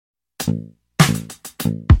You're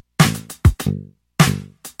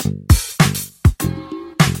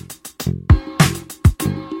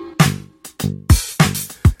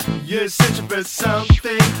searching for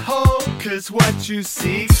something whole, cause what you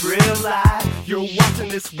seek's real life. You're watching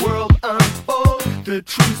this world unfold, the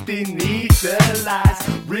truth beneath the lies.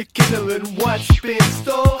 Rekindling what's been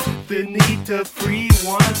stole, the need to free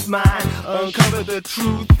one's mind. Uncover the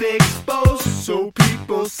truth exposed, so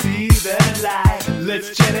people see the light.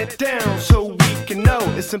 Let's chant it down so we can know.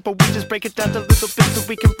 It's simple, we just break it down to little bits so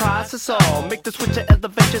we can process all. Make the switch to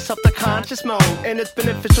elevate yourself to conscious mode, and it's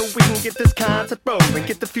beneficial we can get this concept rolling.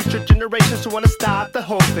 Get the future generations who wanna stop the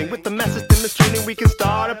whole thing. With the message demonstrating we can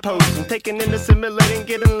start opposing, taking in, assimilating,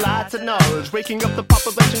 getting lots of knowledge, waking up the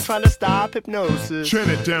population, trying to stop hypnosis. Chant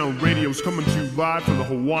It Down Radio's coming to you live from the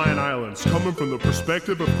Hawaiian Islands, coming from the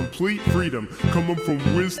perspective of complete freedom, coming from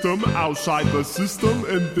wisdom outside the system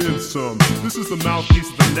and then some. This is the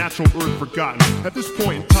mouthpiece of the natural earth forgotten. At this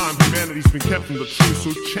point in time, humanity's been kept from the truth,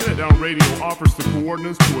 so Chant It Down Radio offers the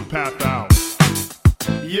coordinates to a path out.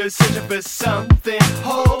 You're searching for something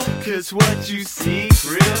whole, cause what you seek's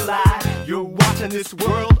real life. You're watching this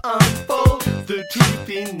world unfold, the truth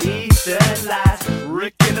beneath the lies.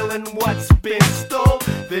 Rekindling what's been stole,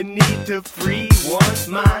 the need to free one's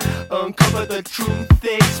mind. Uncover the truth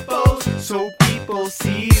exposed, so people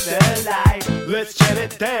see the light. Let's chant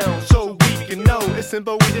it down so we can know. It's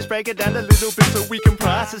simple, we just break it down a little bit so we can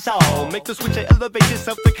process all. Make the switch to elevate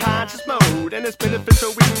yourself to conscious mode, and it's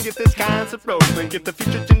beneficial we can get this concept rolling. Get the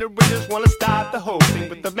future generations wanna stop the whole thing.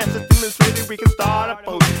 With the message demonstrated we can start a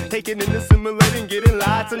post, taking in, assimilating, getting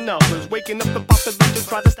lots of knowledge, waking up the population,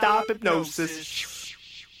 try to stop hypnosis.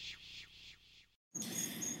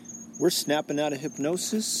 We're snapping out of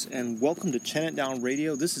hypnosis, and welcome to Chant It Down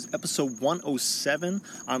Radio. This is episode 107.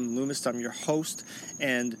 I'm Loomis, I'm your host,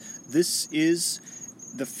 and this is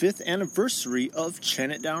the 5th anniversary of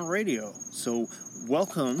Chant It Down Radio. So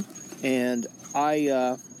welcome, and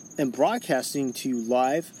I am broadcasting to you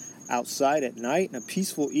live outside at night in a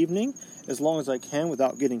peaceful evening, as long as I can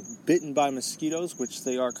without getting bitten by mosquitoes, which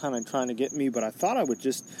they are kind of trying to get me, but I thought I would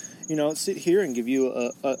just, sit here and give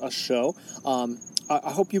you a show.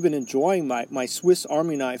 I hope you've been enjoying my Swiss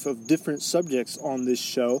Army knife of different subjects on this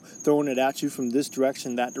show, throwing it at you from this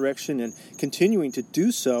direction, that direction, and continuing to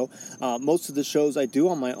do so. Most of the shows I do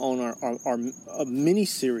on my own are a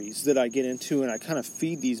mini-series that I get into, and I kind of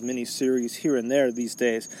feed these mini-series here and there these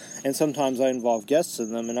days, and sometimes I involve guests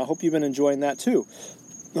in them, and I hope you've been enjoying that too.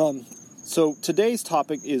 So today's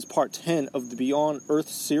topic is part 10 of the Beyond Earth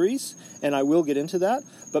series, and I will get into that.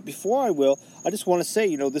 But before I will, I just want to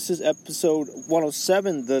say, this is episode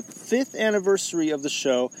 107, the 5th anniversary of the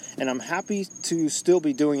show, and I'm happy to still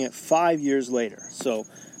be doing it 5 years later. So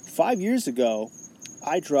 5 years ago,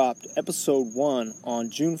 I dropped episode 1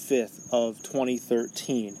 on June 5th of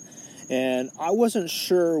 2013. And I wasn't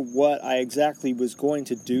sure what I exactly was going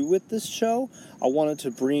to do with this show. I wanted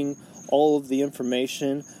to bring all of the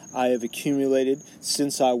information I have accumulated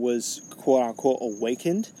since I was quote-unquote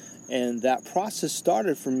awakened, and that process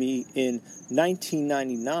started for me in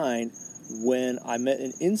 1999 when I met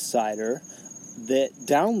an insider that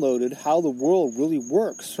downloaded how the world really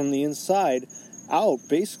works from the inside out,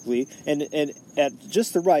 basically, and at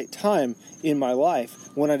just the right time in my life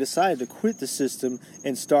when I decided to quit the system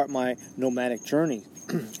and start my nomadic journey.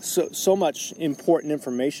 So much important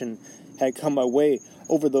information had come my way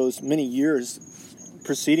over those many years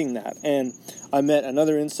preceding that, and I met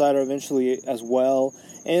another insider eventually as well,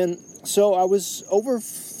 and so I was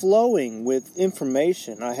overflowing with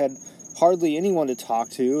information. I had hardly anyone to talk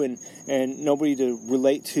to and nobody to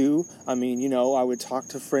relate to. I mean, I would talk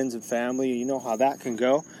to friends and family, you know how that can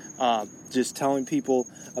go, just telling people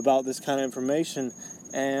about this kind of information,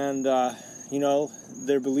 and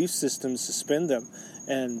their belief systems suspend them,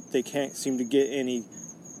 and they can't seem to get any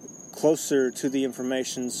closer to the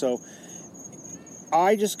information. So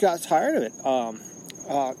I just got tired of it,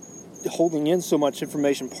 holding in so much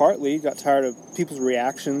information. Partly got tired of people's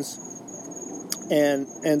reactions,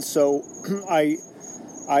 and so I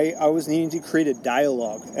was needing to create a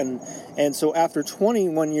dialogue, and so after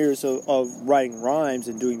 21 years of writing rhymes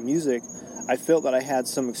and doing music, I felt that I had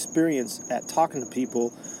some experience at talking to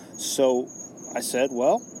people. So I said,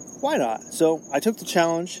 well, why not? So I took the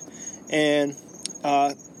challenge, and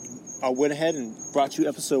I went ahead and brought you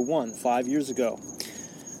episode 1 5 years ago.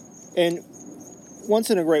 And once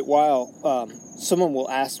in a great while, someone will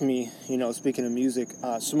ask me, speaking of music,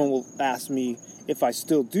 someone will ask me if I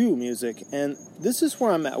still do music. And this is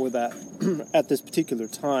where I'm at with that at this particular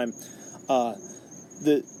time.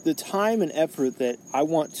 The time and effort that I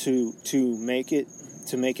want to make it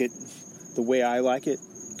the way I like it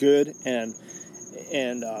good and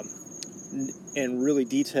really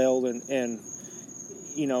detailed and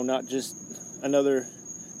not just another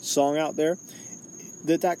song out there,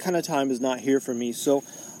 that kind of time is not here for me. So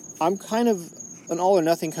I'm kind of an all or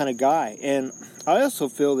nothing kind of guy, and I also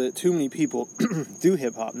feel that too many people do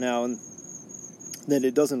hip hop now, and that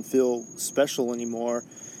it doesn't feel special anymore.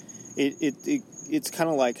 It's kind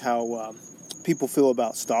of like how people feel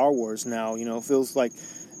about Star Wars now. It feels like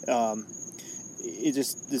it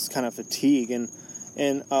just this kind of fatigue, and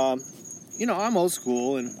I'm old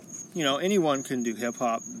school, and anyone can do hip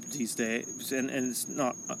hop these days, and it's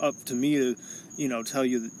not up to me to tell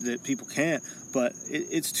you that people can't, but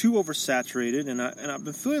it's too oversaturated, and I've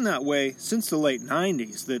been feeling that way since the late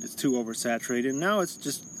 90s, that it's too oversaturated, and now it's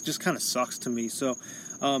just kind of sucks to me. So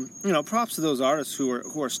props to those artists who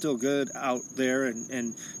are still good out there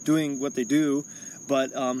and doing what they do, but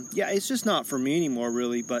it's just not for me anymore,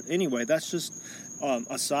 really. But anyway, that's just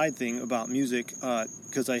a side thing about music,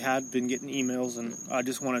 because I had been getting emails, and I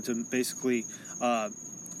just wanted to basically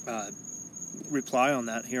reply on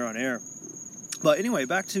that here on air. But anyway,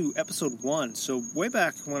 back to episode 1. So way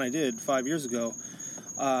back when I did 5 years ago,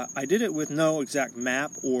 I did it with no exact map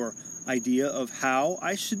or idea of how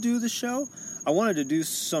I should do the show. I wanted to do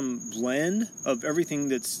some blend of everything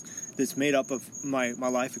that's made up of my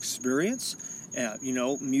life experience,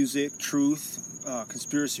 music, truth,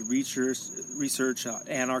 conspiracy research,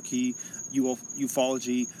 anarchy,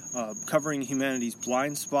 ufology, covering humanity's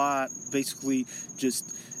blind spot, basically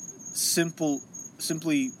just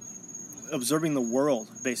simply observing the world,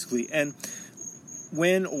 basically. And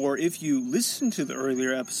when or if you listen to the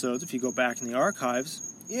earlier episodes, if you go back in the archives,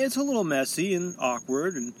 it's a little messy and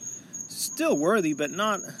awkward and still worthy, but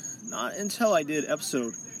not until I did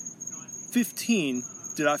episode 15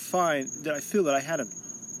 did I feel that I had an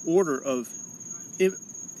order of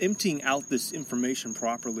emptying out this information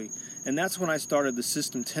properly. And that's when I started the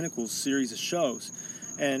System Tentacles series of shows,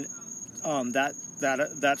 and that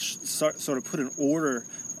sort of put an order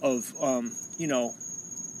of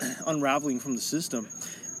unraveling from the system.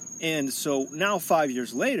 And so now 5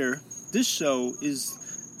 years later, this show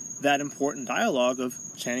is that important dialogue of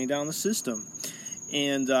chanting down the system.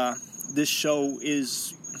 And this show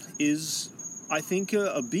is I think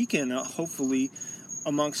a beacon, hopefully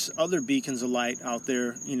amongst other beacons of light out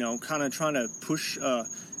there, kind of trying to push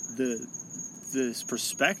this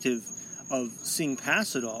perspective of seeing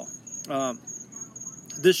past it all.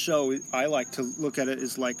 This show, I like to look at it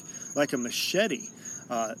as like a machete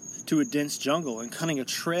to a dense jungle and cutting a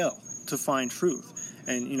trail to find truth.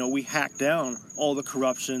 And, we hack down all the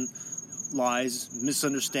corruption, lies,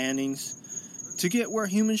 misunderstandings to get where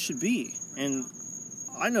humans should be. And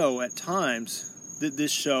I know at times that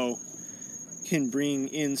this show can bring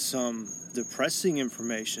in some depressing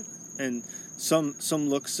information and some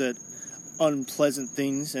looks at unpleasant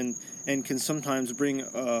things, and can sometimes bring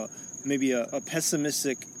maybe a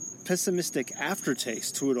pessimistic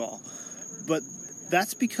aftertaste to it all. But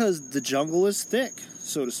that's because the jungle is thick,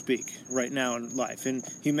 so to speak, right now in life. And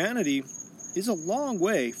humanity is a long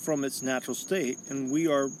way from its natural state, and we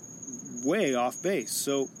are way off base.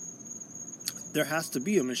 So there has to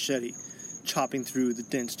be a machete chopping through the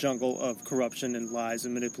dense jungle of corruption and lies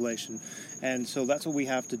and manipulation. And so that's what we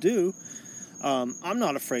have to do. I'm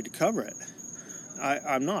not afraid to cover it.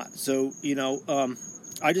 I'm not. So,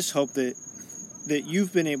 I just hope that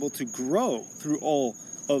you've been able to grow through all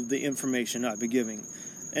of the information I've been giving,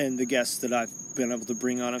 and the guests that I've been able to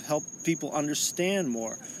bring on have helped people understand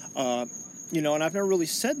more. And I've never really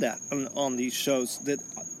said that on these shows,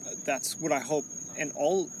 that's what I hope, and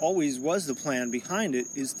always was the plan behind it,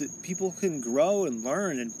 is that people can grow and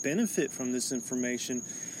learn and benefit from this information.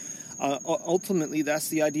 Ultimately, that's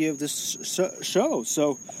the idea of this show.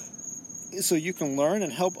 So you can learn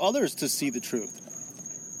and help others to see the truth.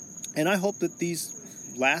 And I hope that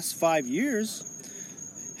these last 5 years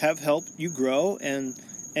have helped you grow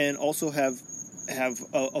and also have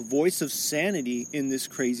a voice of sanity in this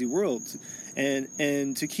crazy world,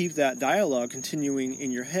 and to keep that dialogue continuing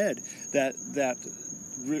in your head, that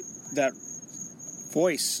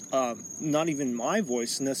voice, not even my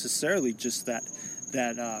voice necessarily, just that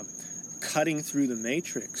cutting through the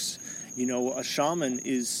matrix. A shaman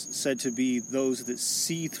is said to be those that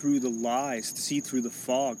see through the lies, to see through the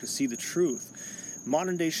fog, to see the truth.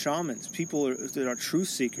 Modern day shamans, people that are truth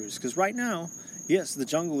seekers, because right now, yes, the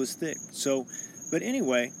jungle is thick. So, but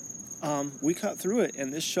anyway, we cut through it,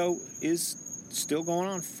 and this show is still going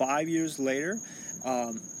on 5 years later.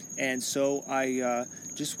 And so I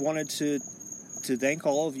just wanted to thank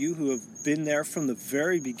all of you who have been there from the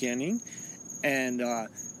very beginning, and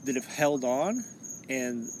that have held on,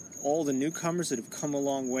 and all the newcomers that have come a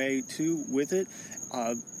long way too with it.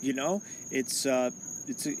 I'm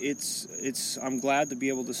glad to be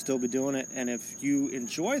able to still be doing it. And if you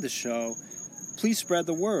enjoy the show, please spread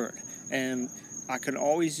the word. And I can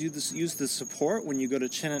always use the support when you go to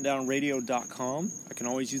chantitdownradio.com. I can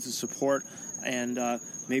always use the support, and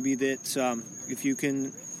maybe that if you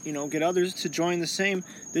can, get others to join the same,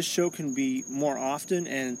 this show can be more often,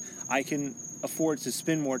 and I can afford to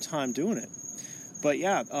spend more time doing it. But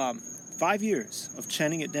yeah, 5 years of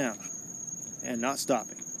chanting it down and not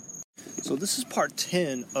stopping. So this is part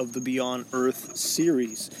 10 of the Beyond Earth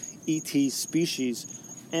series, E.T. Species,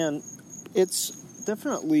 and it's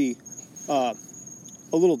definitely a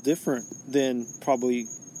little different than probably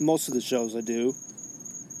most of the shows I do.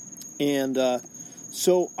 And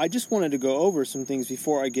so I just wanted to go over some things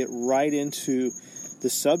before I get right into the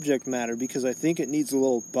subject matter, because I think it needs a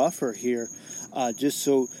little buffer here, just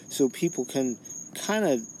so people can kind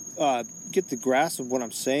of get the grasp of what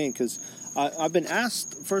I'm saying, because I've been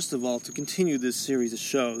asked, first of all, to continue this series of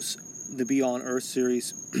shows, the Beyond Earth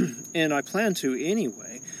series, and I plan to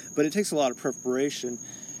anyway, but it takes a lot of preparation.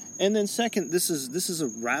 And then second, this is a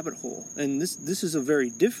rabbit hole, and this is a very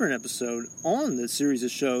different episode on the series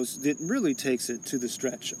of shows that really takes it to the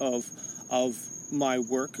stretch of my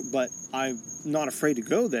work, but I'm not afraid to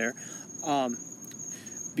go there.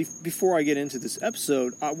 Before I get into this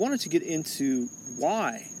episode, I wanted to get into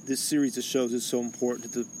why this series of shows is so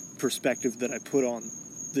important to the perspective that I put on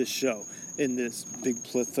this show in this big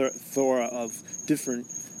plethora of different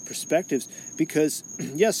perspectives, because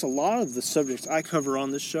yes, a lot of the subjects I cover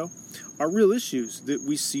on this show are real issues that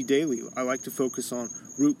we see daily. I like to focus on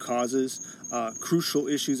root causes, crucial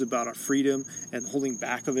issues about our freedom and holding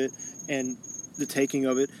back of it and the taking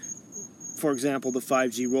of it. For example, the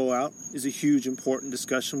 5G rollout is a huge important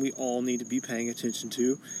discussion we all need to be paying attention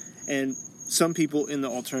to. And some people in the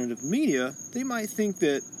alternative media, they might think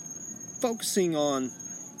that focusing on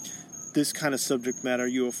this kind of subject matter,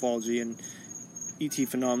 ufology and ET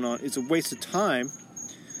phenomenon, is a waste of time,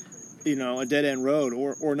 a dead-end road,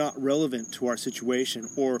 or not relevant to our situation,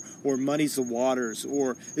 or muddies the waters,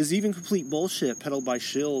 or is even complete bullshit peddled by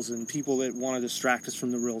shills and people that want to distract us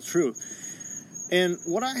from the real truth. And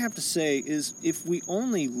what I have to say is, if we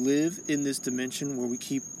only live in this dimension where we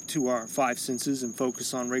keep to our five senses and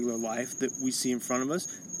focus on regular life that we see in front of us,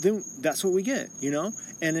 then that's what we get,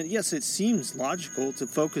 And yes, it seems logical to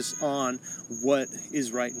focus on what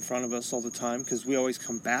is right in front of us all the time, because we always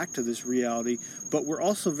come back to this reality, but we're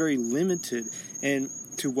also very limited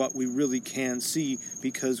to what we really can see,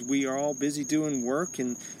 because we are all busy doing work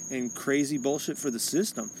and crazy bullshit for the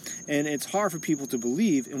system. And it's hard for people to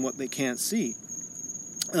believe in what they can't see.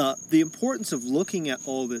 The importance of looking at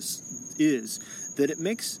all this is that it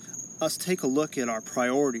makes us take a look at our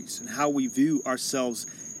priorities and how we view ourselves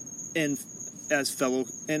and our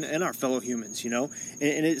fellow humans,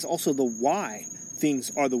 and it's also the why things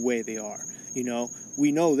are the way they are.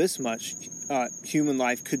 We know this much: human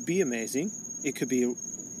life could be amazing, it could be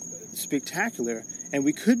spectacular, and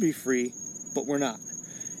we could be free, but we're not.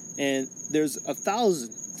 And there's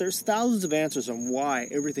thousands of answers on why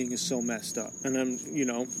everything is so messed up. And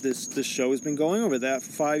this show has been going over that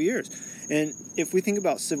for 5 years. And if we think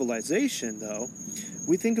about civilization, though,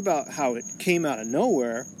 we think about how it came out of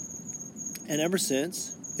nowhere, and ever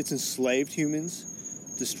since, it's enslaved humans,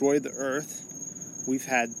 destroyed the earth. We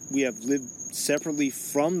have lived separately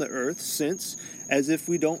from the earth since, as if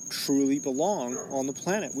we don't truly belong on the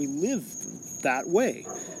planet. We live that way.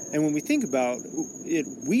 And when we think about it,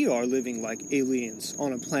 we are living like aliens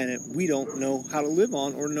on a planet we don't know how to live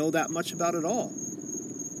on or know that much about at all.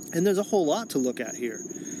 And there's a whole lot to look at here.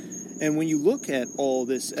 And when you look at all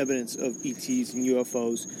this evidence of ETs and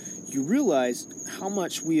UFOs, you realize how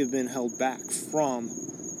much we have been held back from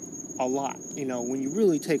a lot, when you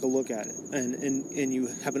really take a look at it and you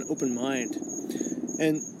have an open mind.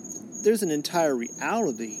 And there's an entire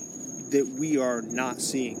reality that we are not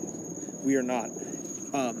seeing. We are not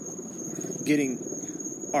getting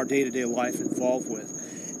our day-to-day life involved with.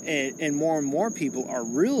 And more people are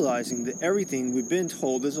realizing that everything we've been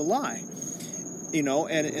told is a lie.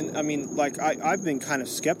 And I mean, I've been kind of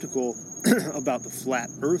skeptical about the flat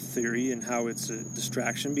earth theory and how it's a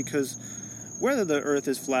distraction, because whether the earth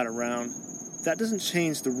is flat or round, that doesn't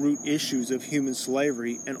change the root issues of human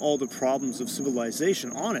slavery and all the problems of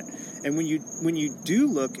civilization on it. And when you do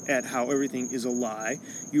look at how everything is a lie,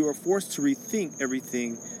 you are forced to rethink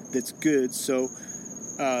everything that's good. So,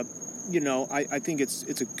 I think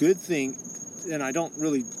it's a good thing, and I don't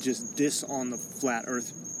really just diss on the flat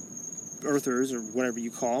earthers or whatever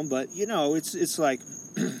you call them, but it's like,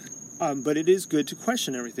 but it is good to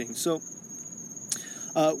question everything. So,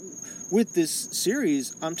 with this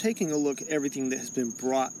series, I'm taking a look at everything that has been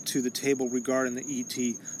brought to the table regarding the ET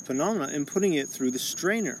phenomena and putting it through the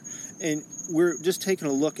strainer. And we're just taking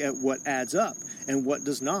a look at what adds up and what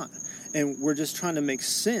does not. And we're just trying to make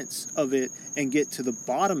sense of it and get to the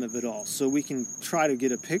bottom of it all so we can try to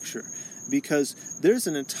get a picture. Because there's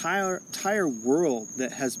an entire world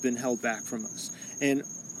that has been held back from us. And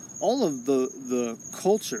all of the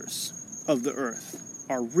cultures of the earth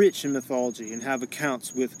are rich in mythology and have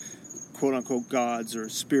accounts with quote-unquote gods or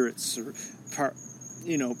spirits or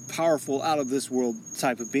powerful out-of-this-world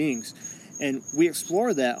type of beings. And we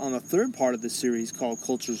explore that on the third part of the series called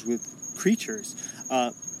Cultures with Creatures.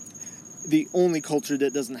 The only culture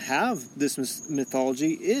that doesn't have this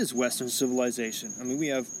mythology is Western civilization. I mean, we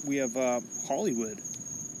have Hollywood,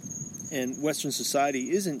 and Western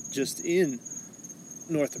society isn't just in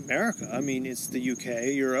North America. I mean, it's the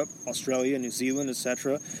UK, Europe, Australia, New Zealand,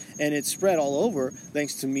 etc. And it's spread all over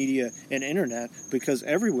thanks to media and internet, because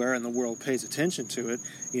everywhere in the world pays attention to it,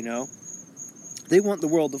 They want the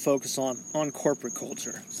world to focus on corporate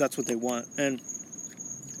culture. So that's what they want. And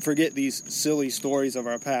forget these silly stories of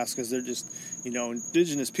our past, because they're just,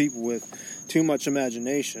 indigenous people with too much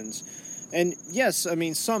imaginations. And yes, I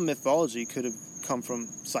mean, some mythology could have come from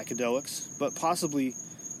psychedelics, but possibly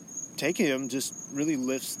taking them just really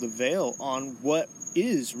lifts the veil on what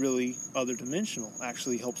is really other dimensional,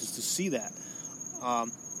 actually helps us to see that.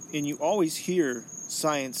 And you always hear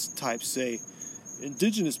science types say,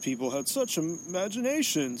 indigenous people had such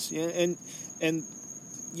imaginations, and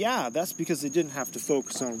yeah, that's because they didn't have to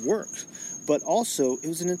focus on work, but also it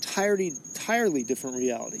was an entirely different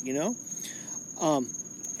reality,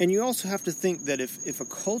 and you also have to think that if a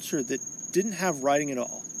culture that didn't have writing at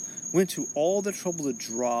all went to all the trouble to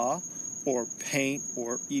draw or paint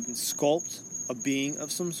or even sculpt a being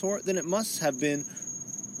of some sort, then it must have been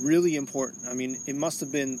really important. I mean, it must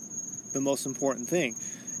have been the most important thing.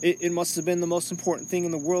 It must have been the most important thing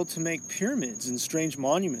in the world to make pyramids and strange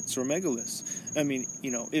monuments or megaliths. I mean,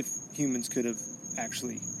 if humans could have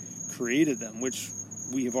actually created them, which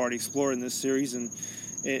we have already explored in this series, and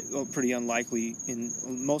it's pretty unlikely in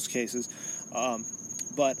most cases.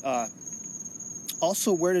 But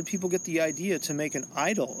also, where did people get the idea to make an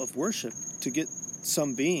idol of worship, to get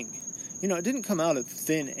some being? It didn't come out of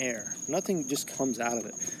thin air. Nothing just comes out of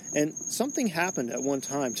it. And something happened at one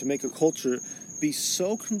time to make a culture be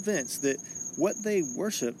so convinced that what they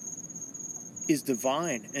worship is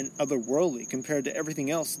divine and otherworldly compared to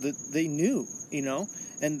everything else that they knew,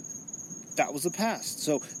 and that was the past.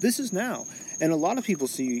 So this is now. And a lot of people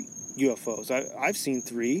see UFOs. I've seen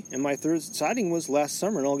 3, and my third sighting was last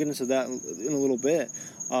summer, and I'll get into that in a little bit.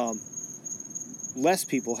 Less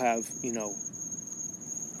people have,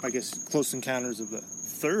 I guess, close encounters of the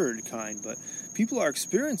third kind, but people are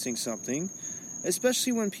experiencing something,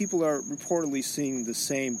 especially when people are reportedly seeing the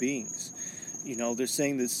same beings. They're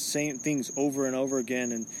saying the same things over and over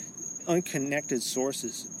again in unconnected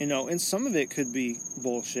sources. And some of it could be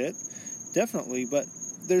bullshit, definitely, but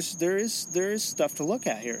there is stuff to look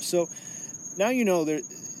at here. So now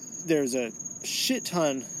there's a shit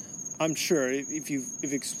ton. I'm sure if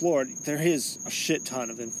you've explored, there is a shit ton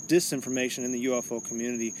of disinformation in the UFO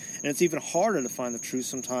community, and it's even harder to find the truth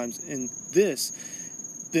sometimes in this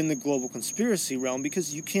than the global conspiracy realm,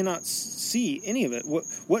 because you cannot see any of it.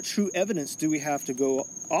 What true evidence do we have to go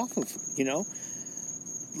off of?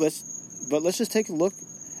 Let's just take a look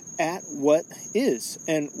at what is,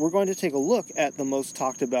 and we're going to take a look at the most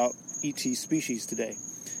talked about ET species today.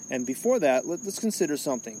 And before that, let's consider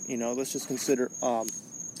something. Let's just consider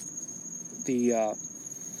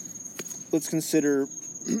let's consider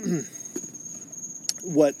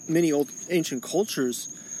what many ancient cultures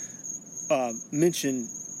mention.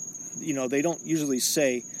 They don't usually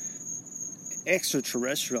say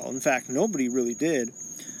extraterrestrial. In fact, nobody really did.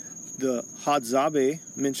 The Hadzabe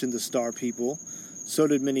mentioned the Star People. So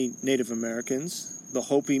did many Native Americans. The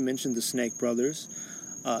Hopi mentioned the Snake Brothers.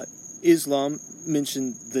 Islam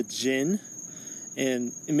mentioned the Jinn.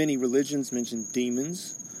 And many religions mentioned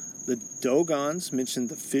demons. The Dogons mentioned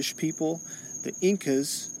the Fish People. The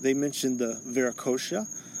Incas, they mentioned the Viracocha.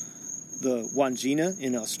 The Wangina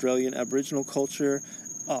in Australian Aboriginal culture.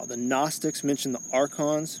 The Gnostics mentioned the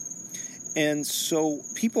Archons. And so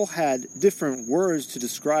people had different words to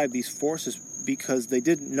describe these forces because they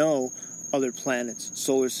didn't know other planets,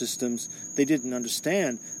 solar systems. They didn't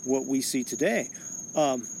understand what we see today.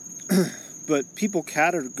 But people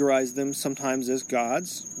categorize them sometimes as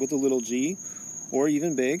gods with a little g, or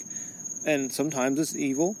even big, and sometimes as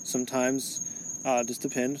evil, sometimes just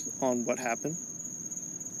depends on what happened.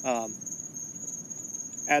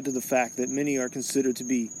 Add to the fact that many are considered to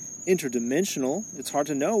be interdimensional, it's hard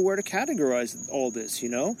to know where to categorize all this,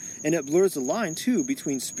 And it blurs the line, too,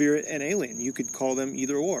 between spirit and alien. You could call them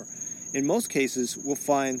either or. In most cases, we'll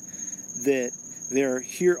find that they're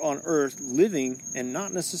here on Earth living and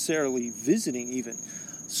not necessarily visiting even.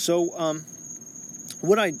 So,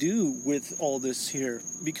 what I do with all this here,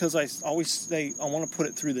 because I always say I want to put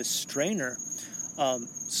it through this strainer,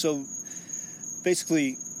 so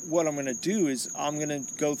basically what I'm going to do is I'm going to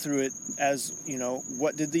go through it as,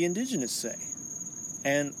 what did the indigenous say?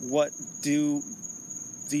 And what do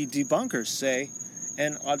the debunkers say?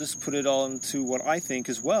 And I'll just put it all into what I think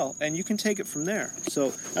as well. And you can take it from there.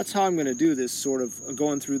 So that's how I'm going to do this, sort of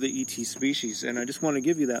going through the ET species. And I just want to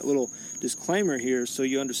give you that little disclaimer here so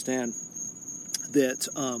you understand that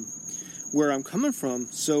where I'm coming from.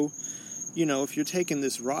 So, if you're taking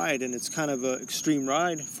this ride and it's kind of an extreme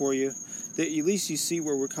ride for you, that at least you see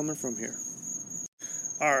where we're coming from here.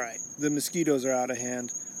 All right, the mosquitoes are out of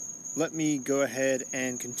hand. Let me go ahead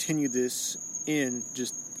and continue this in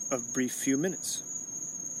just a brief few minutes.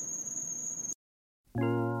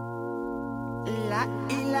 La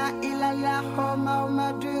ilaha illallah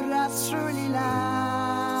Muhammadur Rasulillah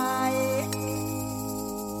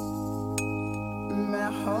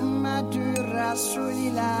Muhammadur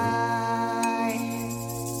Rasulillah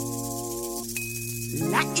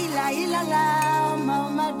La ilaha illallah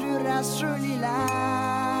Muhammadur Rasulillah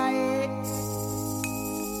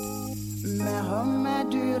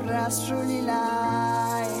Muhammadur Rasulillah.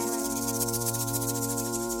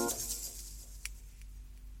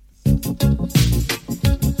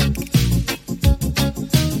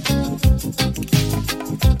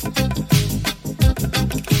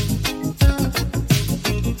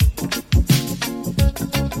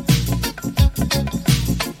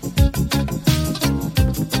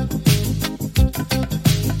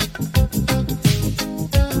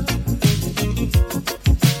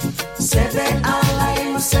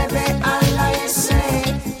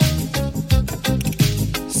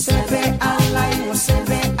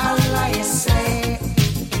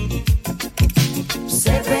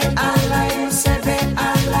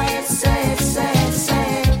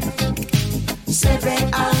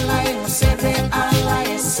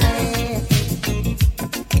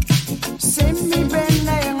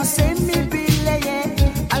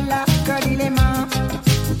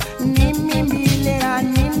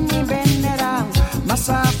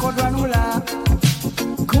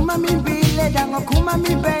 Kuma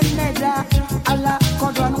mi beneda ala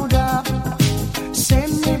kodwanuda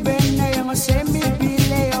semi bene yo semi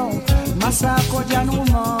bileo masa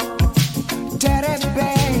kodwanumo terebe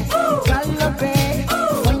kalobe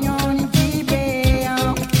fonyoni gibe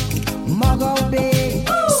mogobe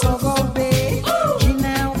sogobe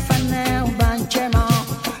jinao fanao banchema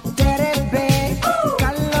terebe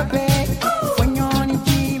kalobe fonyoni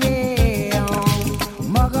gibe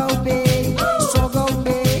mogobe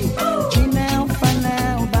sogobe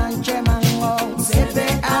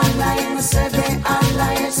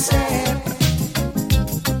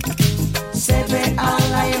Sebe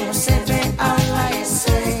Allah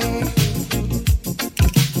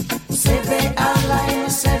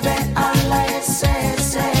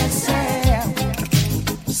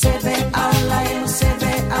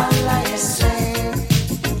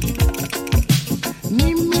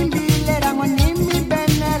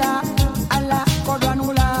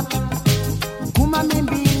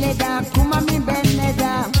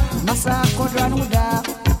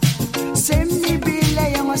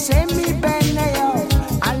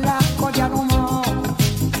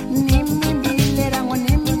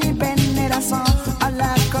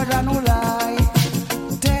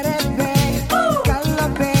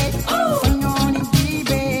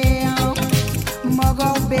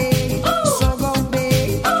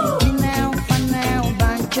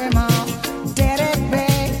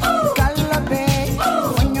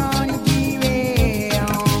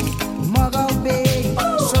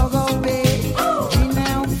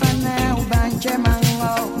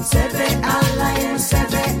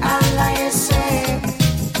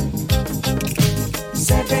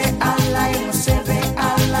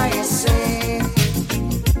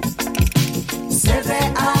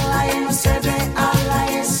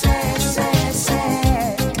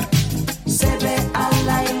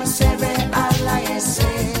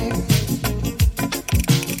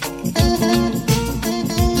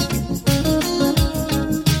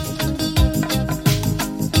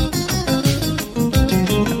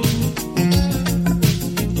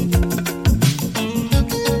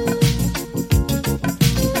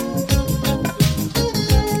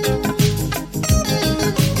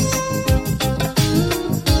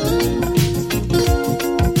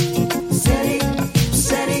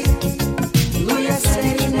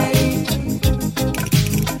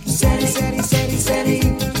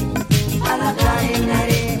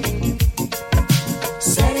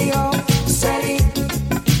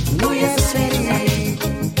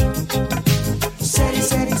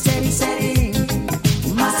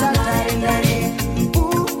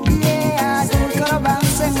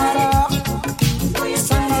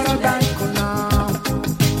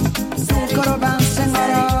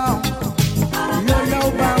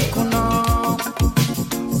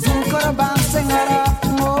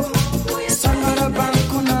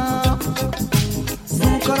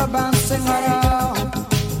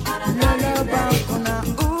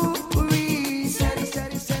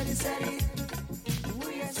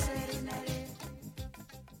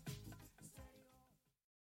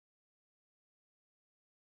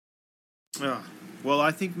Well,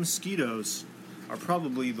 I think mosquitoes are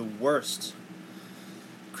probably the worst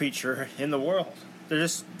creature in the world. They're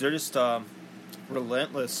just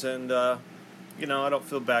relentless, and I don't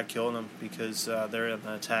feel bad killing them because they're in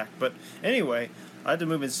an attack. But anyway, I had to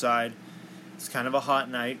move inside. It's kind of a hot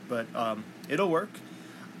night, but it'll work.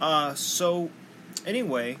 So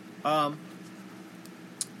anyway,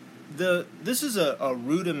 this is a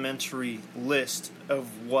rudimentary list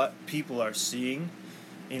of what people are seeing,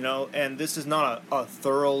 and this is not a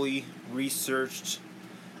thoroughly researched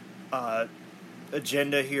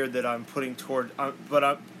agenda here that I'm putting toward, but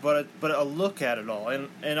a look at it all,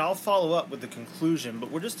 and I'll follow up with the conclusion.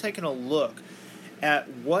 But we're just taking a look at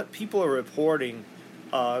what people are reporting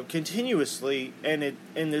continuously, and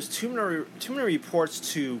there's too many reports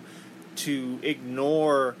to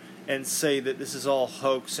ignore and say that this is all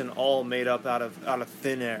hoax and all made up out of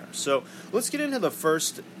thin air. So let's get into the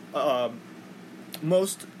first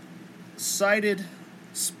most cited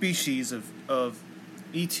species of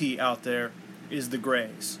ET out there is the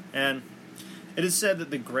Greys, and it is said that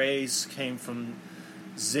the Greys came from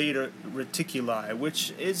Zeta Reticuli,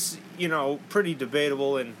 which is pretty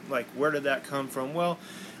debatable, and like, where did that come from? Well,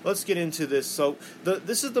 let's get into this. So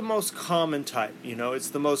this is the most common type. It's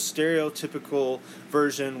the most stereotypical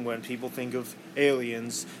version when people think of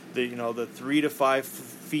aliens. The 3 to 5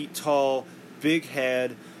 feet tall, big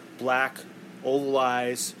head, black, oval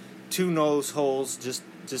eyes, 2 nose holes, just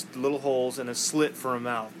little holes, and a slit for a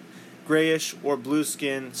mouth. Grayish or blue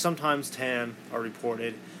skin, sometimes tan, are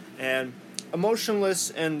reported, and emotionless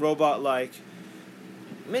and robot-like.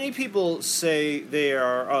 Many people say they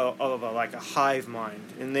are of a hive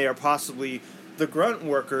mind, and they are possibly the grunt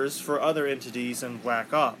workers for other entities and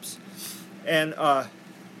black ops. And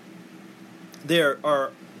there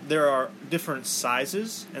are different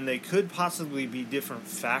sizes, and they could possibly be different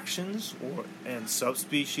factions and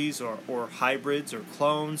subspecies or hybrids or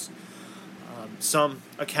clones. Some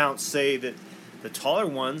accounts say that the taller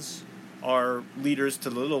ones are leaders to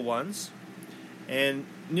the little ones, and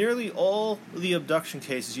nearly all the abduction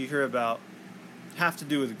cases you hear about have to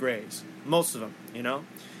do with Greys. Most of them,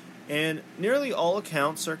 and nearly all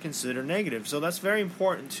accounts are considered negative. So that's very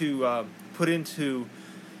important to put into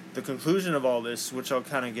the conclusion of all this, which I'll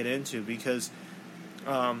kind of get into, because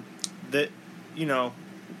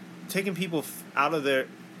taking people out of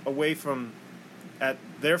away from at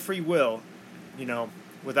their free will,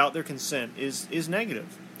 without their consent is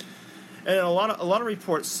negative. And a lot of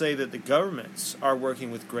reports say that the governments are working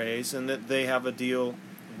with Greys, and that they have a deal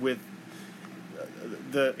with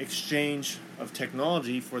the exchange of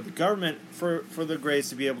technology for the government for the Greys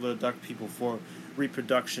to be able to abduct people for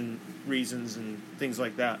reproduction reasons and things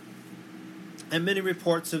like that. And many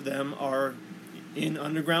reports of them are in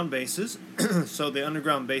underground bases. So the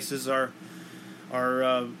underground bases are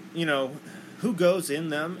who goes in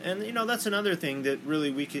them, and that's another thing that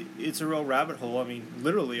really it's a real rabbit hole. I mean,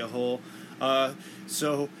 literally a hole. But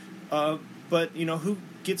who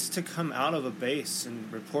gets to come out of a base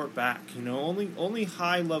and report back? Only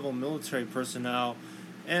high level military personnel,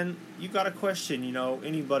 and you got to question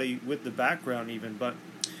anybody with the background even. But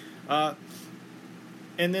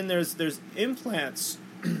and then there's implants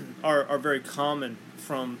are very common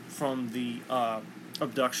from the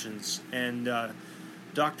abductions, and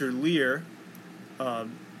Dr. Lear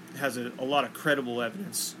has a lot of credible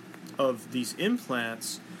evidence of these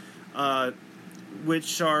implants,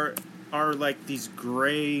 which are like these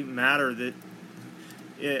gray matter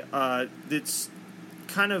that's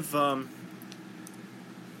kind of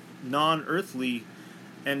non-earthly,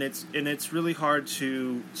 and it's really hard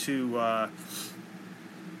to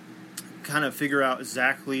kind of figure out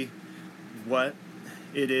exactly what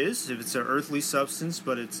it is, if it's an earthly substance,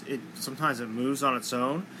 but sometimes it moves on its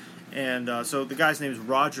own. And so the guy's name is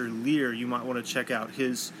Roger Lear. You might want to check out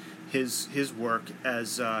his work,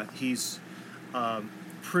 as he's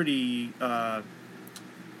pretty.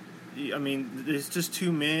 There's just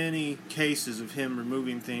too many cases of him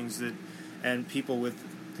removing things and people with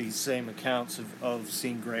these same accounts of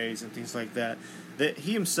seeing Greys and things like that. That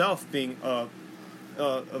he himself, being a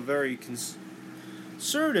very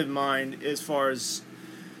conservative mind as far as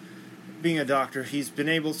being a doctor, he's been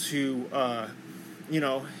able to.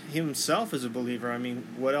 Himself as a believer. I mean,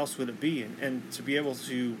 what else would it be? And to be able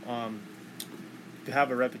to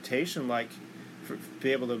have a reputation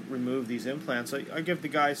be able to remove these implants, I give the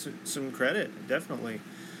guy some credit, definitely.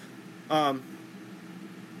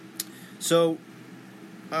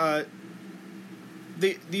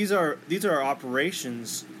 These are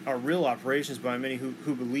operations, are real operations by many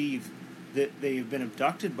who believe that they've been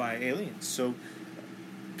abducted by aliens. So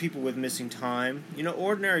people with missing time,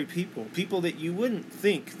 ordinary people that you wouldn't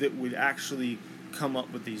think that would actually come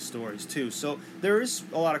up with these stories too. So there is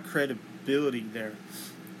a lot of credibility there.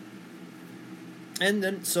 And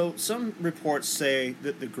then, so some reports say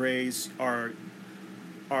that the Greys are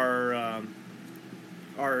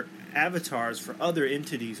avatars for other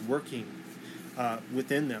entities working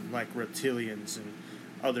within them, like reptilians and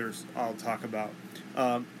others I'll talk about.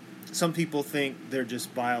 Some people think they're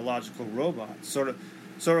just biological robots, sort of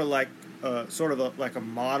like like a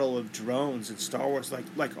model of drones in Star Wars,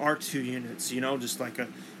 like R2 units, just like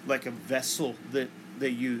a vessel that they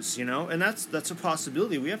use, and that's a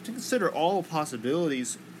possibility. We have to consider all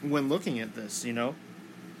possibilities when looking at this,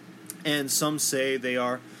 And some say they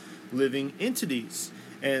are living entities,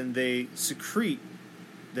 and they secrete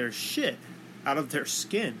their shit out of their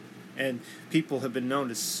skin, and people have been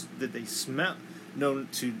known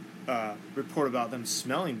to report about them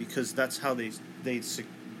smelling, because that's how they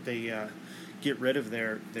get rid of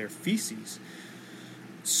their feces.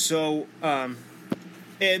 So,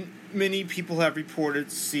 and many people have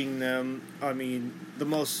reported seeing them. I mean, the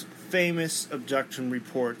most famous abduction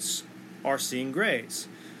reports are seeing Greys.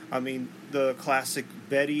 I mean, the classic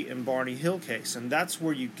Betty and Barney Hill case, and that's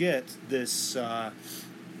where you get this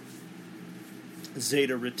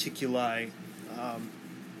Zeta Reticuli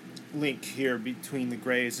link here between the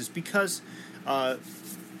Greys, is because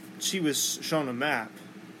she was shown a map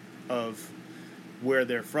of where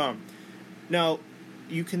they're from. Now,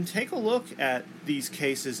 you can take a look at these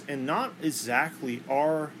cases, and not exactly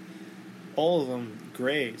are all of them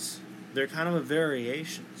Greys. They're kind of a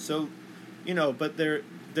variation. So, but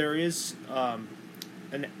there is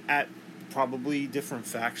at probably different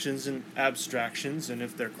factions and abstractions, and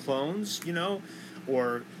if they're clones,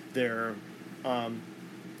 or they're a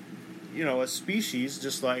species,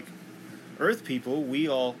 just like Earth people, we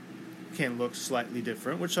all can look slightly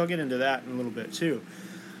different, which I'll get into that in a little bit too.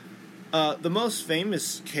 The most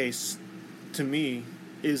famous case to me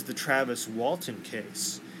is the Travis Walton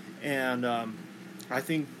case, and I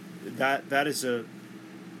think that is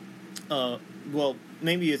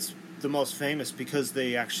maybe it's the most famous because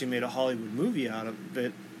they actually made a Hollywood movie out of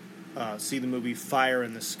it. See the movie Fire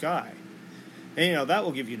in the Sky, and that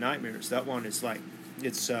will give you nightmares. That one is like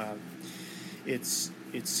it's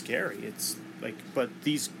scary. It's like, but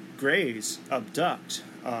these Greys abduct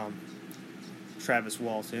Travis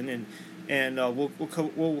Walton, and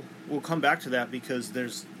we'll come back to that, because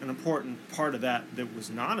there's an important part of that was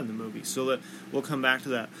not in the movie. So we'll come back to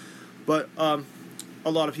that. But a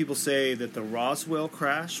lot of people say that the Roswell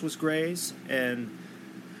crash was Greys, and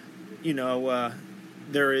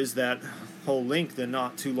there is that whole link that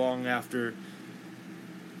not too long after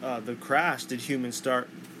the crash did humans start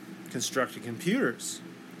constructing computers.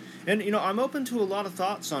 And, I'm open to a lot of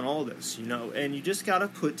thoughts on all this, and you just got to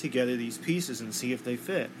put together these pieces and see if they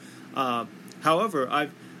fit. However,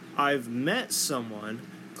 I've met someone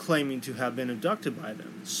claiming to have been abducted by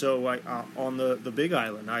them. So on the Big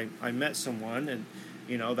Island, I met someone, and,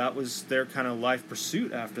 that was their kind of life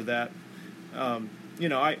pursuit after that.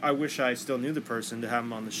 I wish I still knew the person to have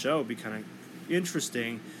him on the show. It'd be kind of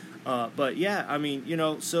interesting. But yeah, I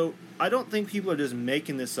mean, so I don't think people are just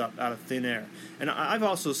making this up out of thin air. And I've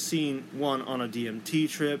also seen one on a DMT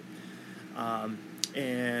trip,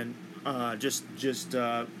 and just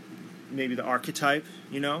maybe the archetype,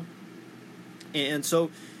 And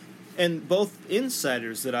so, and both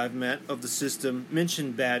insiders that I've met of the system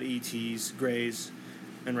mentioned bad ETs, Greys,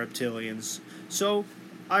 and reptilians. So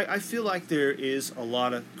I feel like there is a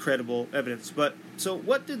lot of credible evidence. But so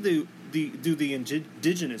what did the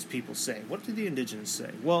indigenous people say? What did the indigenous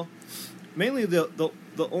say? Well, mainly the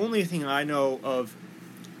only thing I know of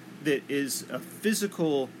that is a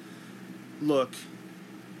physical look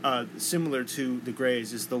similar to the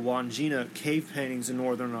Greys is the Wandjina cave paintings in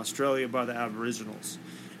northern Australia by the Aboriginals.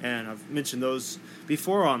 And I've mentioned those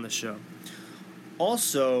before on the show.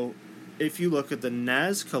 Also, if you look at the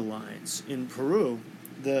Nazca lines in Peru,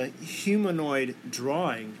 the humanoid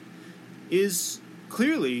drawing is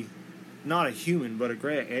clearly not a human, but a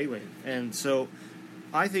Grey alien. And so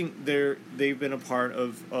I think they've been a part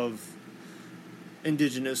of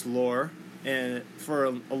indigenous lore and for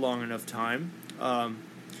a long enough time.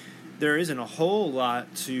 There isn't a whole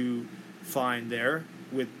lot to find there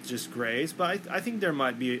with just Greys, but I think there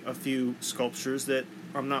might be a few sculptures that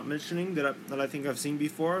I'm not mentioning that I think I've seen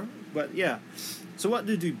before. But yeah, so what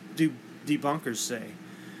do debunkers say?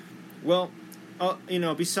 Well,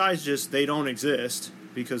 besides just they don't exist,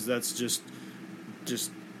 because that's just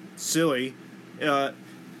silly. The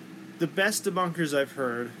best debunkers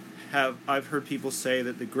I've heard people say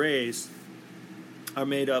that the Greys are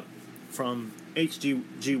made up from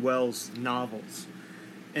H.G. Wells novels.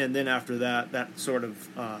 And then after that, that sort of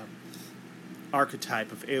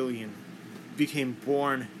archetype of alien became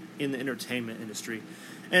born in the entertainment industry.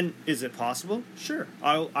 And is it possible? Sure.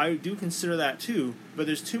 I do consider that too, but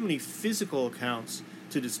there's too many physical accounts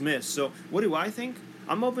to dismiss. So what do I think?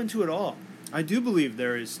 I'm open to it all. I do believe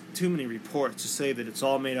there is too many reports to say that it's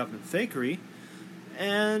all made up and fakery.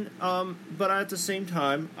 And but at the same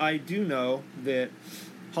time, I do know that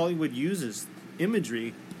Hollywood uses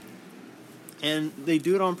imagery, and they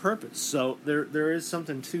do it on purpose. So there is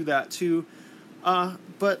something to that too.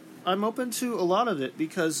 But I'm open to a lot of it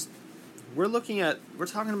because we're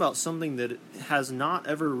talking about something that has not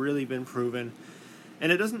ever really been proven,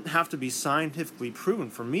 and it doesn't have to be scientifically proven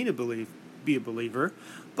for me to be a believer,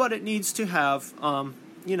 but it needs to have,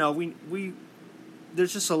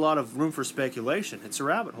 there's just a lot of room for speculation. It's a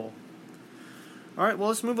rabbit hole. All right, well,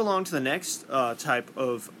 let's move along to the next type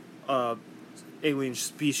of alien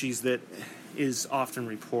species that is often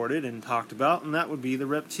reported and talked about, and that would be the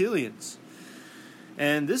reptilians.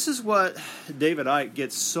 And this is what David Icke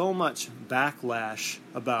gets so much backlash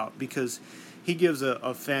about, because he gives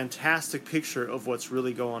a fantastic picture of what's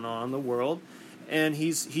really going on in the world, and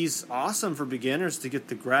he's awesome for beginners to get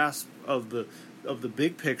the grasp of the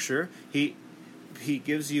big picture. He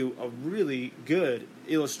gives you a really good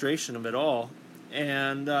illustration of it all,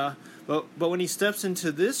 and but when he steps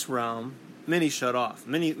into this realm, many shut off.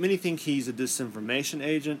 Many think he's a disinformation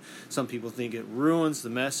agent. Some people think it ruins the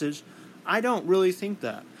message. I don't really think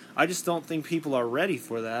that. I just don't think people are ready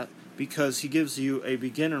for that, because he gives you a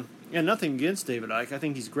beginner, and nothing against David Icke, I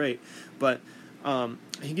think he's great, but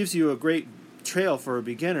he gives you a great trail for a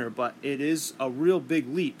beginner, but it is a real big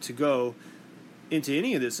leap to go into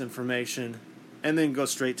any of this information and then go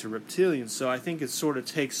straight to reptilians. So I think it sort of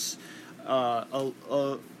takes a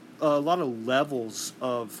lot of levels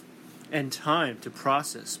of and time to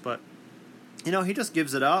process, but he just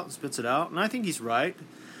gives it out, spits it out, and I think he's right,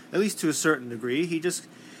 at least to a certain degree. He just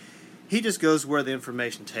goes where the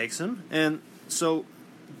information takes him, and so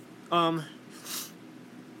and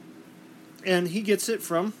he gets it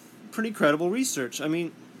from pretty credible research. I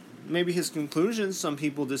mean, maybe his conclusions some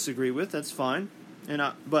people disagree with, that's fine,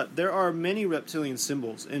 but there are many reptilian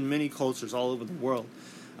symbols in many cultures all over the world.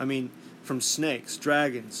 I mean, from snakes,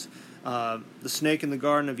 dragons, the snake in the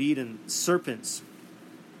Garden of Eden, serpents.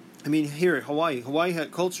 I mean, here,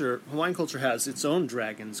 Hawaiian culture has its own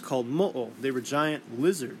dragons called mo'o. They were giant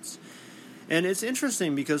lizards. And it's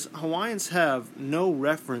interesting because Hawaiians have no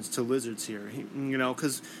reference to lizards here,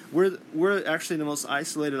 because we're actually the most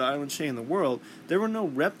isolated island chain in the world. There were no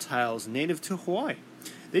reptiles native to Hawaii.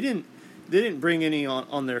 They didn't bring any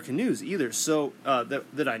on their canoes either, so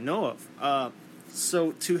that I know of.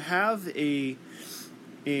 So to have a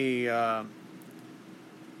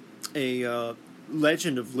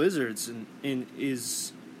legend of lizards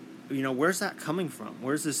is, where's that coming from?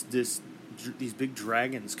 Where's these big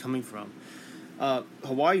dragons coming from?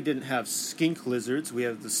 Hawaii didn't have skink lizards. We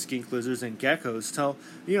have the skink lizards and geckos till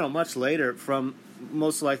much later, from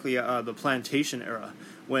most likely the plantation era,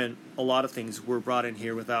 when a lot of things were brought in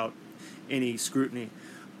here without any scrutiny.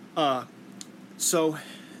 So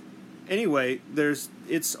anyway,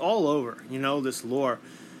 it's all over, this lore.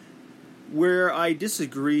 Where I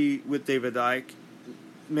disagree with David Icke,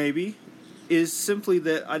 maybe, is simply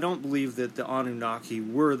that I don't believe that the Anunnaki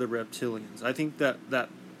were the reptilians. I think that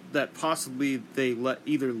possibly they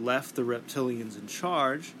either left the reptilians in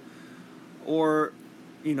charge, or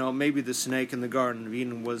maybe the snake in the Garden of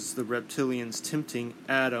Eden was the reptilians tempting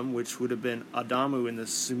Adam, which would have been Adamu in the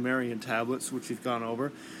Sumerian tablets, which we've gone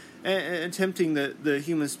over, and tempting the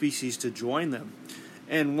human species to join them.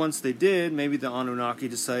 And once they did, maybe the Anunnaki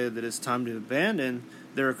decided that it's time to abandon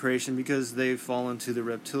their creation because they've fallen to the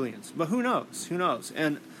reptilians. But who knows? Who knows?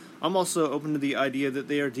 And I'm also open to the idea that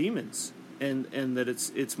they are demons, and that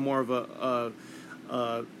it's more of a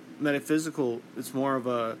metaphysical. It's more of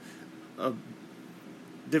a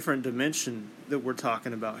different dimension that we're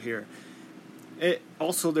talking about here.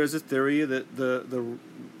 Also, there's a theory that the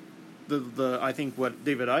I think what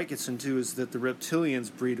David Icke gets into is that the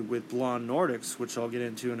reptilians breed with blonde Nordics, which I'll get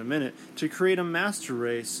into in a minute, to create a master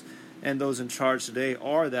race, and those in charge today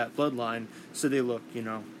are that bloodline, so they look,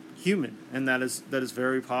 human, and that is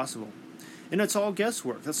very possible. And it's all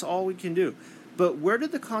guesswork. That's all we can do. But where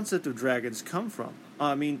did the concept of dragons come from?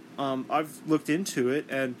 I mean, I've looked into it,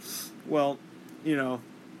 and, well,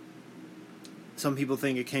 some people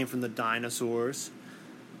think it came from the dinosaurs,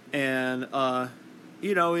 and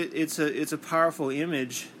it's a powerful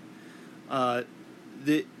image, but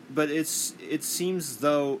it seems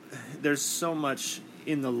though there's so much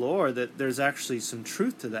in the lore that there's actually some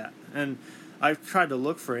truth to that. And I've tried to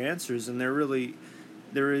look for answers, and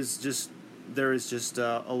there is just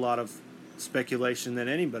a lot of speculation that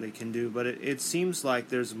anybody can do. But it seems like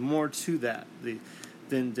there's more to that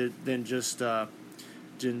than just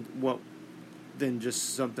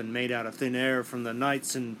something made out of thin air from the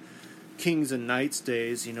knights and kings and knights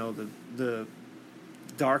days, the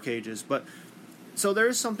Dark Ages. But so there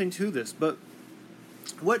is something to this. But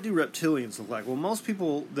what do reptilians look like? Well, most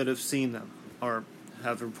people that have seen them or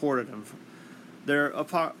have reported them, they're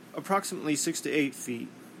approximately 6 to 8 feet,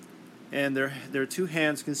 and their two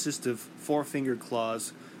hands consist of 4-fingered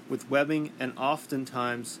claws with webbing, and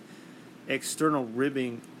oftentimes external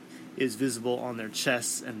ribbing is visible on their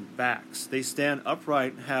chests and backs. They stand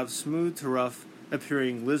upright and have smooth to rough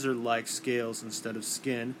appearing lizard-like scales instead of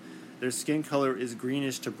skin. Their skin color is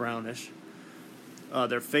greenish to brownish.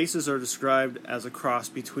 Their faces are described as a cross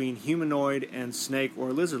between humanoid and snake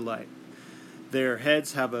or lizard-like. Their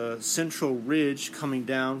heads have a central ridge coming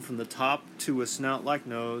down from the top to a snout-like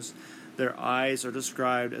nose. Their eyes are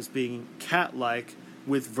described as being cat-like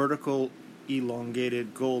with vertical,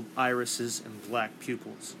 elongated gold irises and black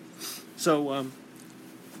pupils. So,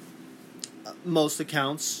 most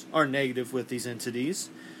accounts are negative with these entities,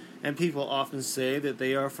 and people often say that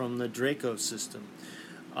they are from the Draco system.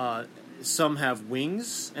 Some have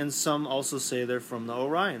wings, and some also say they're from the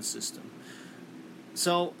Orion system.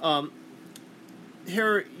 So,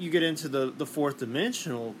 here you get into the fourth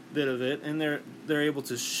dimensional bit of it, and they're able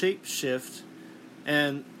to shape shift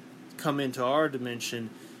and come into our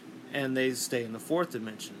dimension, and they stay in the fourth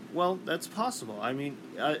dimension. Well, that's possible. I mean,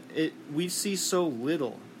 we see so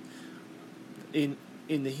little in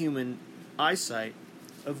the human eyesight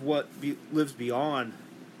of what lives beyond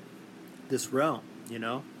this realm.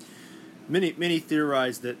 Many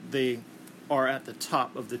theorize that they are at the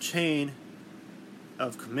top of the chain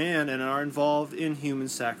of command and are involved in human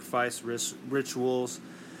sacrifice rituals,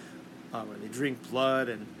 where they drink blood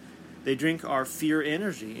and they drink our fear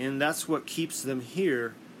energy, and that's what keeps them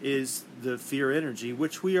here, is the fear energy,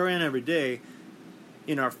 which we are in every day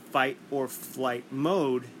in our fight or flight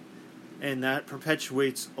mode, and that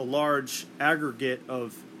perpetuates a large aggregate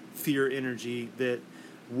of fear energy that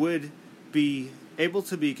would be able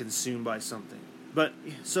to be consumed by something. But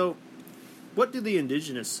so what do the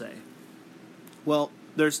indigenous say? Well,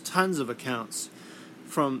 there's tons of accounts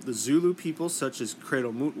from the Zulu people, such as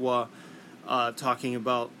Credo Mutwa, talking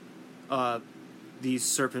about these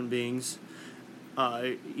serpent beings.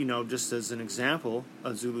 Just as an example,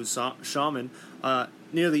 a Zulu shaman,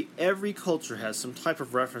 nearly every culture has some type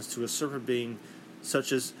of reference to a serpent being,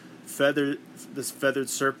 such as this feathered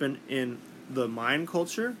serpent in the Mayan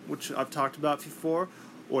culture, which I've talked about before,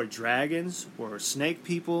 or dragons, or snake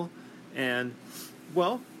people, and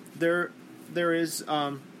well, there is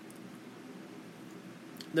a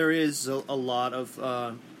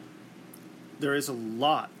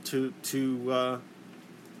lot to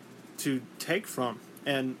take from,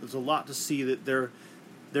 and there's a lot to see that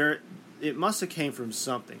it must have came from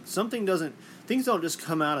something. Things don't just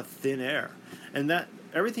come out of thin air, and that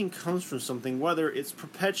everything comes from something, whether it's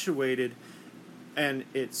perpetuated and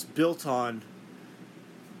it's built on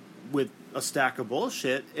with a stack of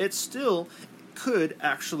bullshit, it still could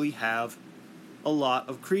actually have a lot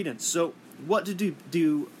of credence. So what do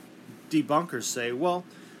debunkers say? Well,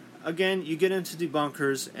 again, you get into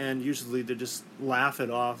debunkers, and usually they just laugh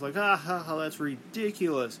it off, like, that's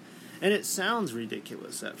ridiculous. And it sounds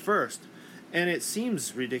ridiculous at first, and it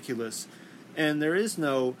seems ridiculous, and there is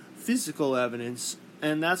no physical evidence,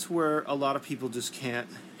 and that's where a lot of people just can't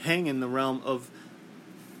hang in the realm of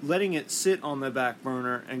letting it sit on the back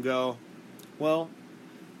burner and go, well,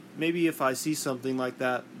 maybe if I see something like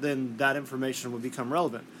that, then that information will become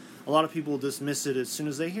relevant. A lot of people dismiss it as soon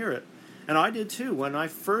as they hear it. And I did too. When I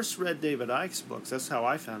first read David Icke's books, that's how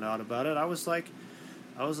I found out about it. I was like,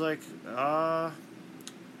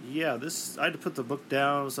 yeah, this. I had to put the book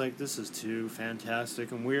down. I was like, this is too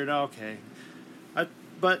fantastic and weird. Okay,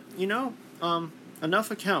 but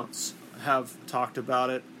enough accounts have talked about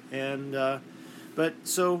it, and but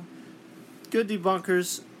so good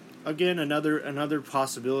debunkers. Again, another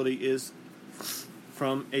possibility is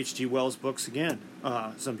from H.G. Wells' books again.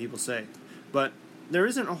 Some people say, but there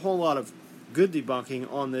isn't a whole lot of good debunking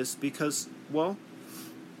on this because, well,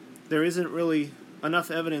 there isn't really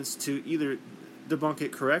enough evidence to either debunk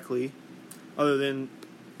it correctly, other than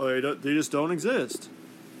they just don't exist.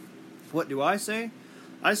 What do I say?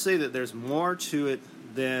 I say that there's more to it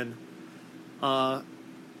than there.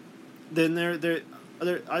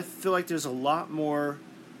 I feel like there's a lot more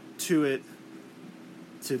to it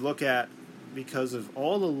to look at because of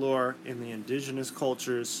all the lore in the indigenous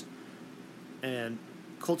cultures and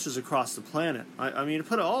cultures across the planet. I mean, to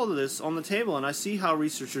put all of this on the table, and I see how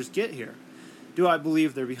researchers get here. Do I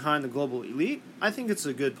believe they're behind the global elite? I think it's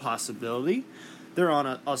a good possibility. They're on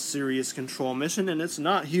a serious control mission, and it's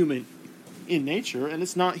not human in nature, and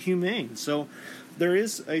it's not humane. So there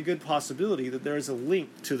is a good possibility that there is a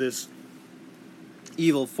link to this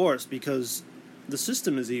evil force, because the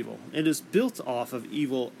system is evil. It is built off of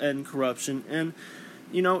evil and corruption, and,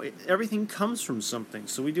 you know, everything comes from something.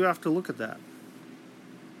 So we do have to look at that.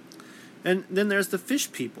 And then there's the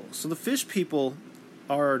fish people. So the fish people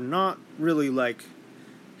are not really, like,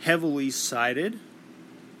 heavily cited,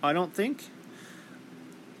 I don't think.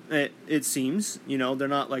 It seems, you know, they're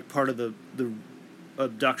not, like, part of the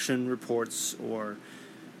abduction reports, or,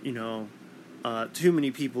 you know, too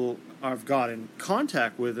many people have got in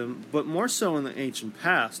contact with them, but more so in the ancient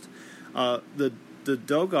past. The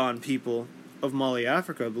Dogon people of Mali,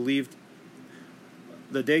 Africa, believed,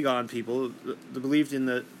 the Dagon people, believed in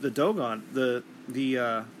the Dogon, the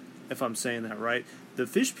if I'm saying that right, the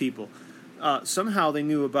fish people. Somehow they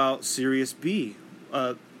knew about Sirius B,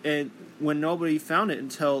 and when nobody found it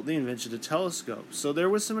until they invented a telescope. So there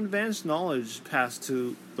was some advanced knowledge passed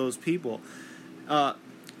to those people.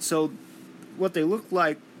 So what they looked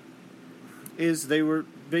like is they were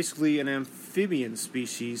basically an amphibian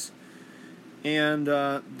species, and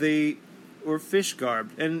they were fish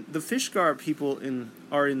garbed. And the fish garb people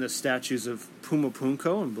are in the statues of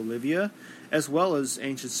Pumapunku in Bolivia, as well as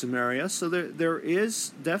ancient Sumeria. So there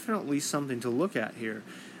is definitely something to look at here.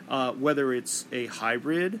 Whether it's a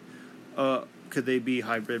hybrid, could they be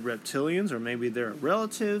hybrid reptilians, or maybe they're a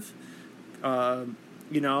relative?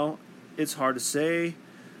 You know, it's hard to say.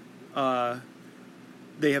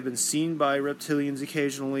 They have been seen by reptilians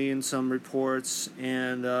occasionally in some reports,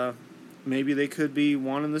 and maybe they could be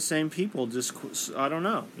one and the same people. Just, I don't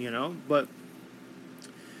know, you know. But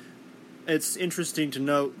it's interesting to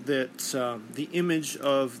note that the image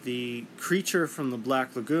of the creature from the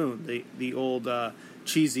Black Lagoon, the old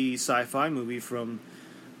cheesy sci-fi movie from,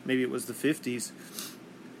 maybe it was the 50s,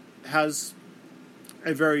 has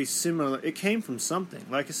a very similar, it came from something.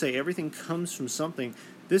 Like I say, everything comes from something.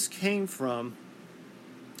 This came from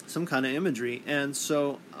some kind of imagery, and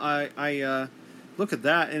so I look at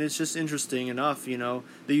that, and it's just interesting enough, you know.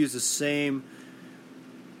 They use the same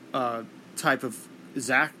type of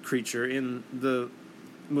Zach creature in the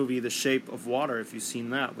movie The Shape of Water, if you've seen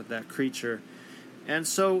that, with that creature. And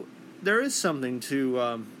so there is something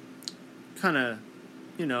to kind of,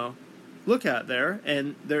 you know, look at there,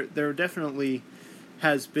 and there definitely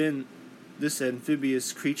has been this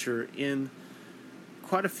amphibious creature in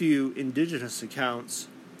quite a few indigenous accounts.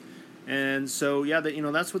 And so, yeah, you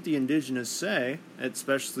know, that's what the indigenous say,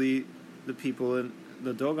 especially the people in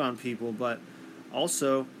the Dogon people, but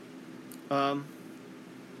also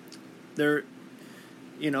there,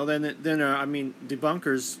 you know, then I mean,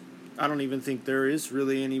 debunkers, I don't even think there is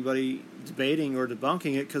really anybody debating or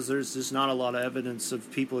debunking it, because there's just not a lot of evidence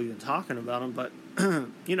of people even talking about them. But,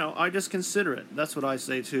 you know, I just consider it. That's what I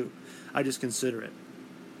say, too. I just consider it.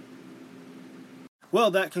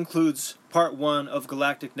 Well, that concludes part 1 of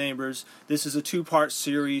Galactic Neighbors. This is a 2-part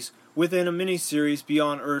series within a mini-series,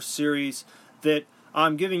 Beyond Earth series, that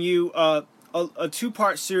I'm giving you a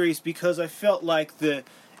 2-part series because I felt like the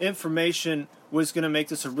information was going to make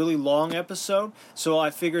this a really long episode. So I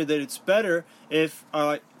figured that it's better if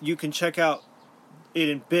you can check out it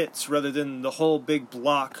in bits rather than the whole big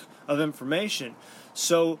block of information.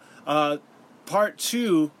 So part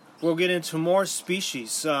 2, we'll get into more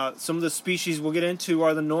species. Some of the species we'll get into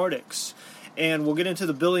are the Nordics. And we'll get into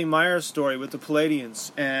the Billy Meyer story with the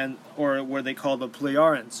Palladians, or where they call the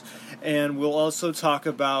Pleiarans. And we'll also talk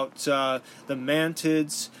about the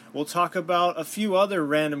mantids. We'll talk about a few other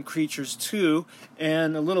random creatures too,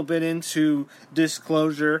 and a little bit into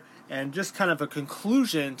disclosure, and just kind of a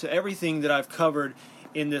conclusion to everything that I've covered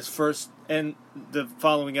in this first and the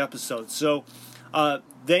following episodes. So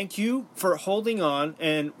thank you for holding on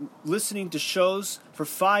and listening to shows for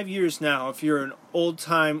 5 years now. If you're an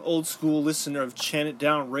old-time, old-school listener of Chant It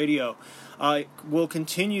Down Radio, I will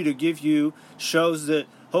continue to give you shows that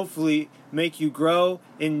hopefully make you grow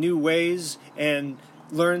in new ways and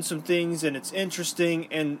learn some things, and it's interesting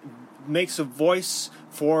and makes a voice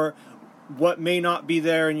for what may not be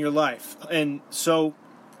there in your life. And so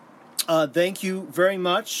thank you very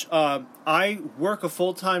much. I work a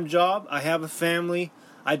full-time job. I have a family.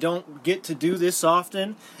 I don't get to do this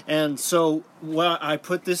often, and so I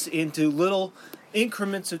put this into little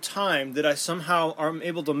increments of time that I somehow am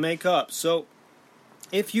able to make up. So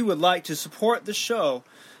if you would like to support the show,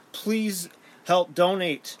 please help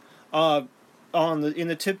donate in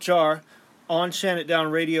the tip jar on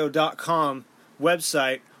chantitdownradio.com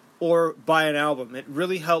website or buy an album. It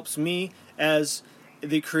really helps me as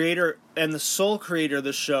the creator and the sole creator of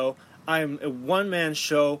the show. I'm a one-man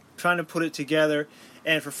show trying to put it together,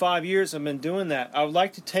 and for 5 years I've been doing that. I would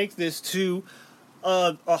like to take this to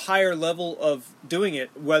a higher level of doing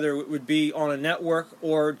it, whether it would be on a network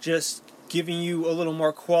or just giving you a little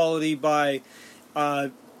more quality by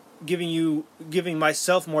giving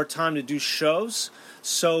myself more time to do shows.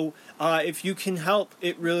 So if you can help,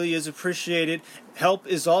 it really is appreciated. Help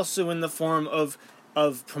is also in the form of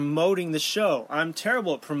promoting the show. I'm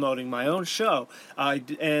terrible at promoting my own show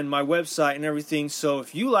and my website and everything. So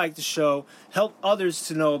if you like the show, help others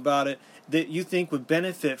to know about it that you think would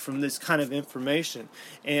benefit from this kind of information.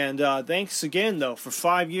 And thanks again, though, for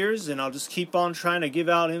 5 years, and I'll just keep on trying to give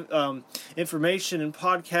out information and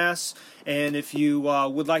podcasts. And if you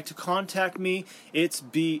would like to contact me, it's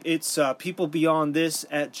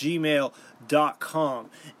peoplebeyondthis@gmail.com,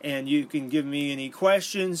 and you can give me any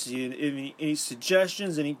questions, any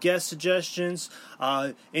suggestions, any guest suggestions,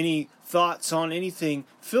 any thoughts on anything.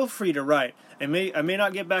 Feel free to write. I may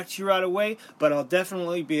not get back to you right away, but I'll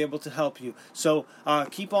definitely be able to help you. So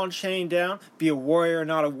keep on chaining down, be a warrior,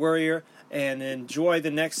 not a worrier, and enjoy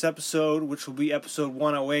the next episode, which will be episode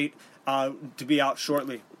 108, to be out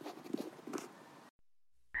shortly.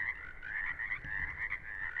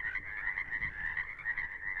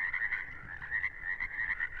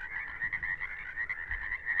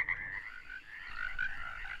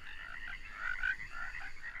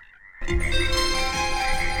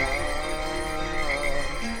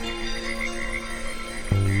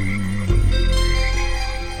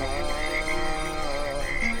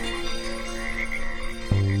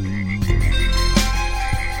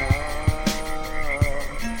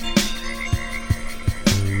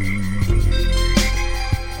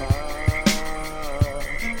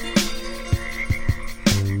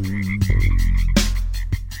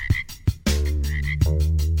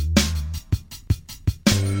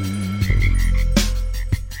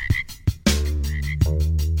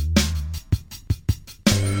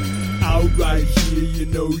 Right here, you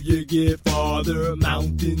know you get farther.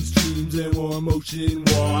 Mountains, streams, and warm ocean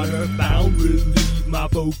water. Bound relief, my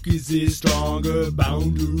focus is stronger.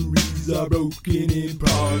 Boundaries are broken in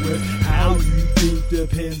progress. How you think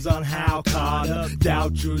depends on how caught up.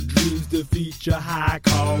 Doubt your dreams, defeat your high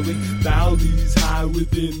calling. Valleys high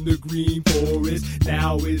within the green forest.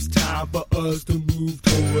 Now it's time for us to move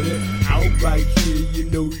toward it. Out right here, you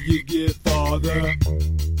know you get farther.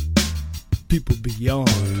 People beyond.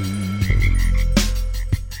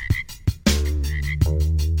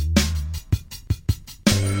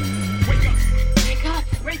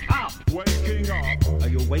 Waking up. Are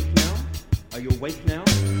you awake now? Are you awake now?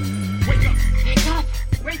 Wake up. Wake up!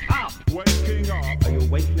 Wake up! Waking up. Are you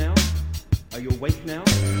awake now? Are you awake now?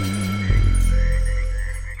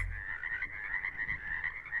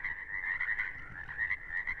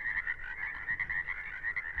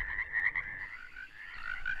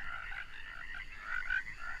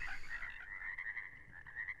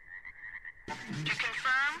 To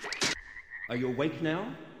confirm, Are you awake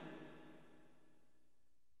now?